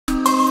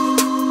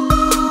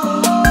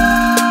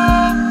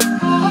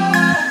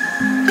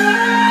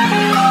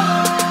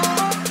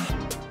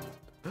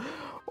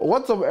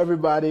What's up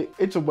everybody,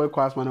 it's your boy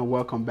Kwasman and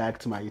welcome back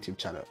to my YouTube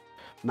channel.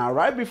 Now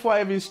right before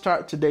I even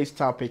start today's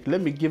topic, let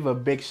me give a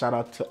big shout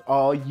out to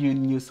all you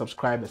new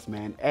subscribers,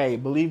 man. Hey,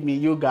 believe me,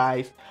 you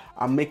guys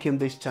are making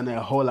this channel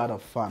a whole lot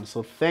of fun.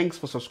 So thanks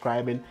for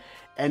subscribing.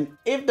 And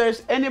if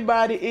there's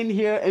anybody in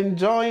here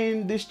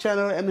enjoying this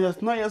channel and has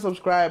not yet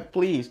subscribed,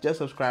 please just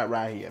subscribe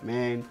right here,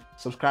 man.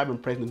 Subscribe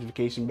and press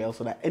notification bell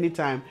so that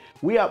anytime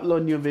we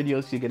upload new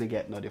videos, you're gonna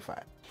get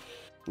notified.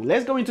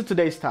 Let's go into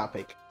today's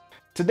topic.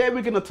 Today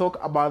we're going to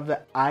talk about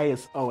the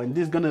ISO, and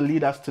this is going to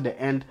lead us to the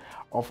end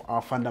of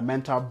our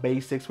fundamental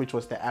basics, which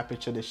was the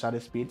aperture, the shutter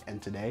speed, and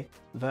today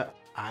the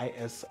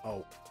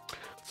ISO.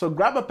 So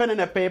grab a pen and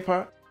a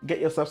paper,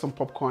 get yourself some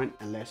popcorn,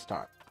 and let's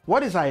start.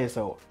 What is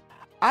ISO?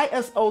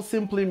 ISO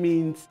simply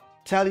means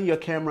telling your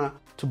camera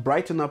to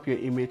brighten up your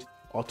image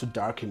or to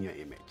darken your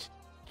image.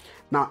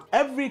 Now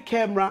every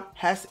camera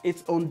has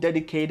its own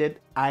dedicated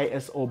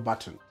ISO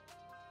button.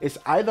 It's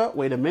either,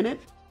 wait a minute,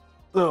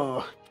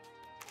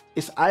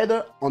 it's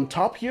either on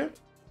top here,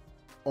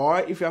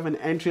 or if you have an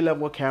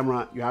entry-level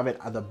camera, you have it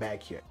at the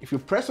back here. If you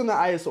press on the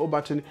ISO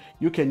button,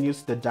 you can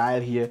use the dial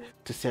here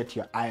to set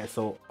your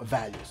ISO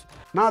values.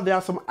 Now there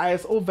are some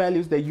ISO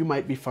values that you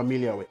might be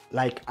familiar with,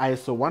 like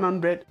ISO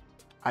 100,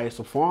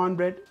 ISO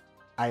 400,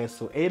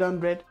 ISO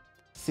 800,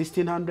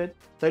 1600,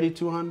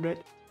 3200,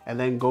 and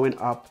then going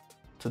up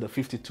to the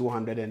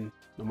 5200, and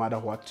no matter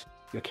what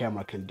your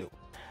camera can do.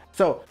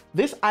 So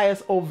these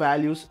ISO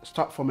values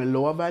start from a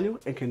lower value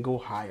and can go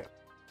higher.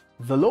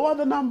 The lower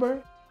the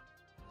number,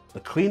 the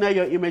cleaner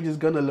your image is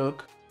going to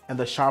look and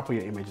the sharper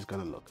your image is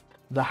going to look.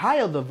 The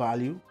higher the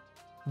value,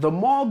 the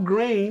more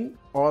grain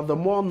or the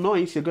more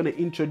noise you're going to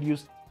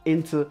introduce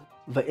into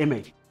the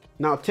image.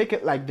 Now take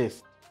it like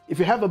this. If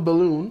you have a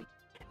balloon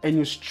and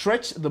you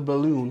stretch the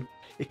balloon,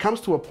 it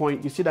comes to a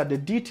point you see that the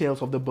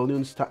details of the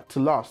balloon start to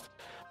lost.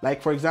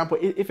 Like for example,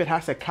 if it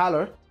has a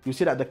color, you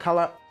see that the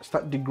color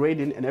start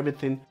degrading and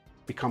everything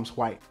becomes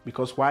white.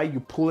 Because why?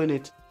 You're pulling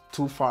it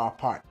too far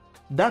apart.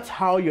 That's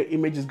how your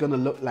image is going to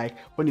look like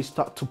when you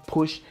start to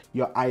push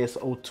your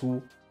ISO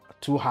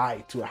too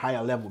high, to a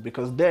higher level,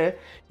 because there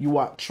you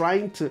are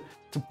trying to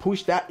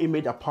push that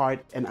image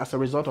apart, and as a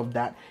result of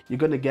that, you're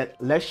going to get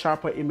less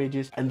sharper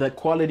images and the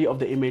quality of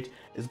the image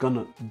is going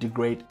to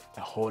degrade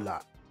a whole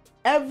lot.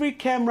 Every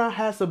camera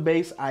has a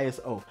base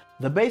ISO.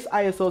 The base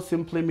ISO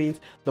simply means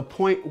the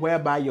point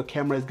whereby your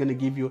camera is going to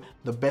give you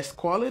the best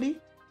quality,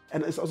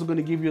 and it's also going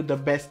to give you the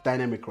best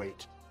dynamic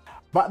range.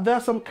 But there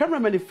are some camera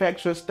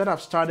manufacturers that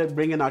have started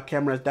bringing out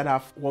cameras that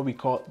have what we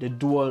call the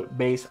dual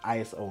base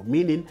ISO,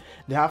 meaning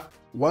they have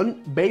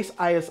one base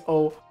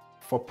ISO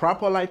for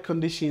proper light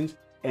conditions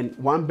and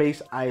one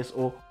base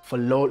ISO for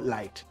low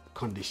light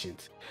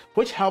conditions,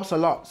 which helps a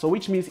lot. So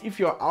which means if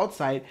you're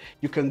outside,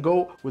 you can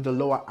go with the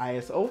lower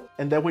ISO,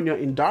 and then when you're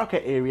in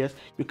darker areas,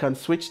 you can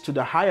switch to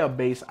the higher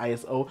base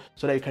ISO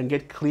so that you can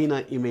get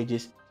cleaner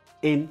images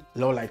in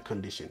low light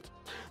conditions.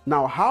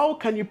 Now, how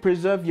can you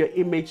preserve your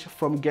image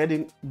from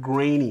getting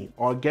grainy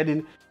or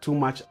getting too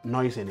much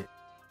noise in it?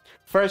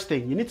 First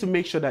thing, you need to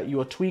make sure that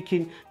you are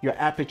tweaking your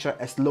aperture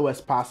as low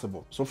as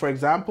possible. So for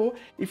example,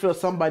 if you're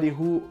somebody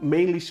who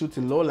mainly shoots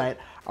in low light,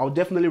 I would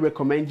definitely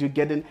recommend you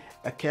getting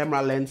a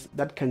camera lens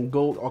that can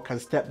go or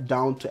can step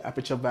down to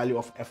aperture value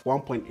of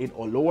f1.8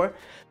 or lower,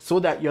 so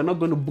that you're not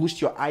going to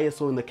boost your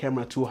ISO in the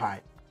camera too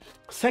high.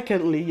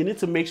 Secondly, you need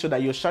to make sure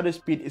that your shutter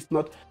speed is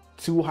not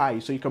too high,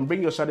 so you can bring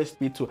your shutter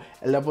speed to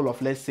a level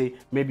of, let's say,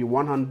 maybe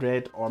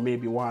 100 or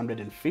maybe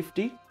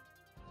 150.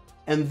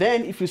 And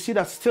then if you see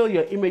that still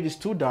your image is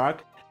too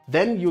dark,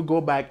 then you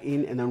go back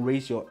in and then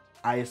raise your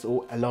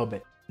ISO a little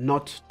bit,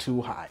 not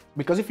too high.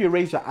 Because if you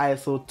raise your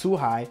ISO too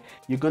high,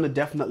 you're going to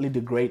definitely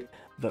degrade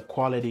the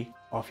quality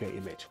of your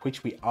image,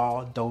 which we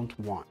all don't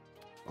want.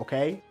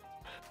 Okay?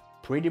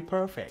 Pretty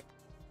perfect.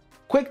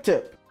 Quick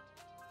tip.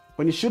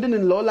 When you're shooting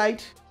in low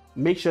light,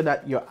 make sure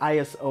that your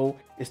ISO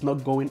is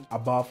not going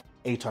above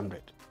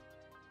 800.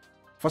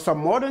 For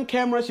some modern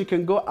cameras, you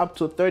can go up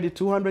to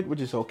 3200, which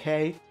is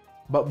okay.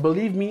 But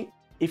believe me,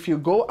 if you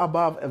go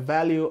above a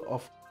value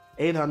of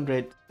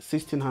 800,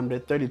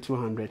 1600,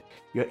 3200,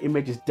 your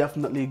image is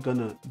definitely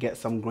gonna get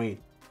some grain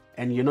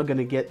and you're not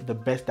gonna get the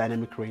best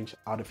dynamic range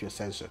out of your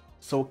sensor.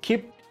 So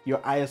keep your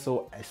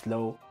ISO as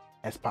low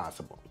as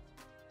possible.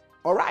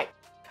 All right,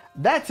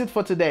 that's it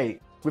for today.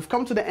 We've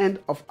come to the end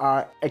of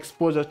our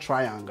exposure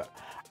triangle.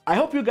 I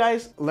hope you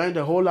guys learned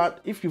a whole lot.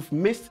 If you've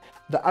missed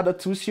the other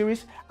two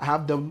series, I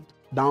have them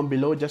down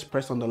below. Just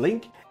press on the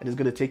link and it's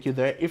going to take you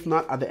there. If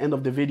not, at the end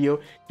of the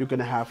video, you're going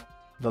to have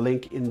the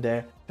link in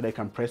there that I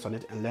can press on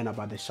it and learn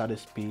about the shutter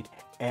speed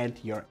and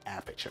your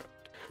aperture.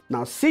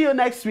 Now, see you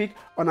next week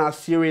on our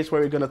series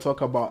where we're going to talk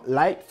about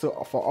light. So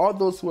for all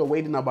those who are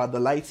waiting about the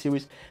light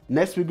series,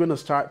 next we're going to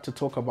start to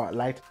talk about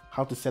light,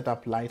 how to set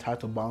up light, how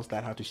to bounce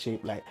light, how to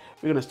shape light.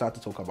 We're going to start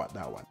to talk about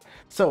that one.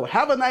 So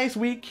have a nice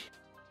week.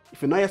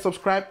 If you're not yet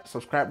subscribed,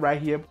 subscribe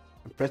right here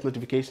and press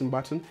notification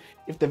button.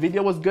 If the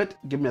video was good,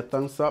 give me a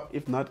thumbs up.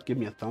 If not, give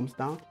me a thumbs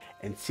down,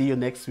 and see you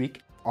next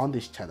week on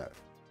this channel.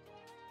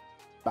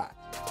 Bye.